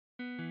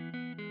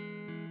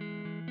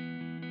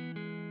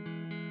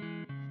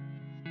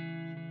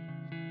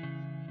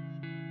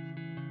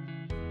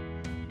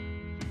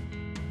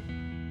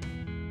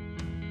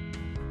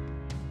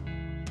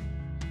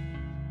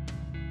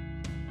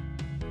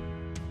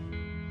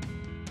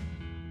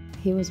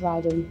He was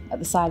riding at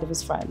the side of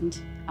his friend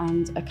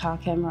and a car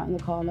came around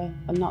the corner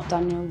and knocked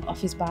Daniel off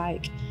his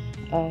bike,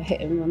 hit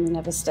him when they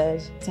never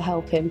stayed to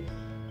help him.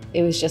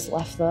 He was just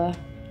left there.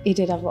 He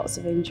did have lots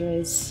of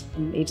injuries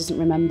and he doesn't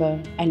remember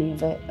any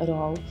of it at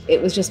all.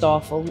 It was just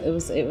awful. It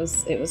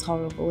was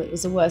horrible. It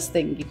was the worst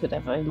thing you could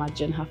ever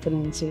imagine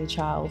happening to a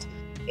child.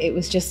 It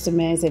was just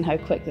amazing how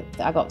quick that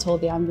I got told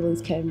the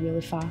ambulance came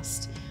really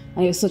fast.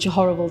 And it was such a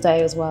horrible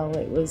day as well.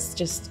 It was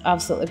just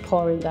absolutely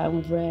pouring down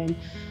with rain.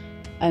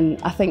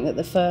 And I think that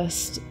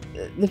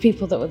the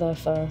people that were there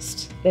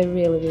first, they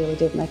really, really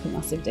did make a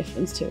massive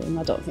difference to him.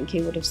 I don't think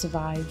he would have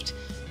survived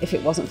if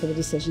it wasn't for the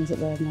decisions that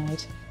they've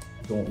made.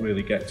 I don't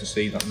really get to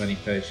see that many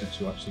patients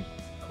who actually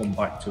come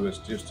back to us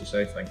just to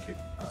say thank you.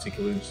 In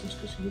particular instance,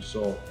 because he was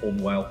so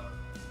unwell,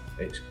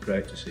 it's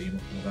great to see him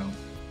up and around.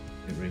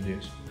 It really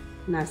is.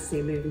 Nice to see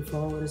him moving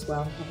forward as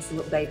well. Obviously,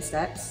 little baby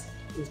steps.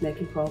 He's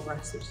making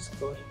progress, which is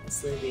good.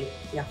 Obviously,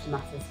 the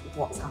aftermath of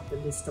what's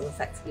happened is still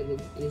affecting him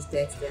in his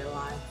day-to-day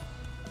life.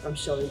 I'm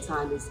sure in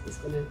time he's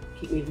going to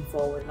keep moving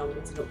forward and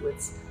onwards and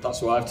upwards.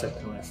 That's what I've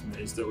taken away from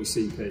it, is that we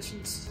see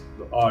patients,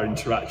 our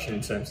interaction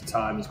in terms of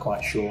time is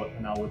quite short,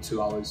 an hour,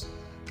 2 hours,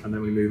 and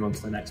then we move on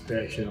to the next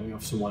patient and we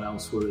have someone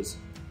else, whereas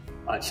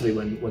actually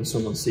when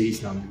someone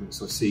sees an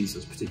ambulance or sees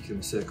us, particularly in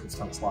a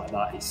circumstance like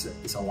that,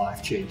 it's a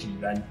life-changing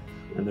event,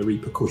 and the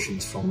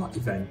repercussions from that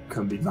event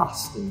can be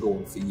vast and go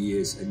on for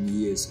years and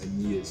years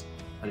and years,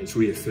 and it's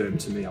reaffirmed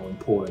to me how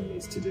important it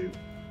is to do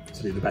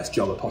the best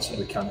job I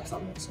possibly can, if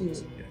that makes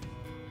sense. Yeah.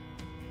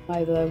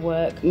 Their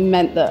work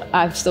meant that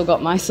I've still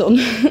got my son.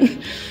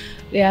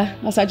 Yeah,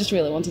 I just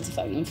really wanted to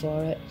thank them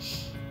for it.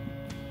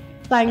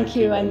 Thank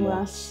you,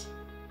 NWAS.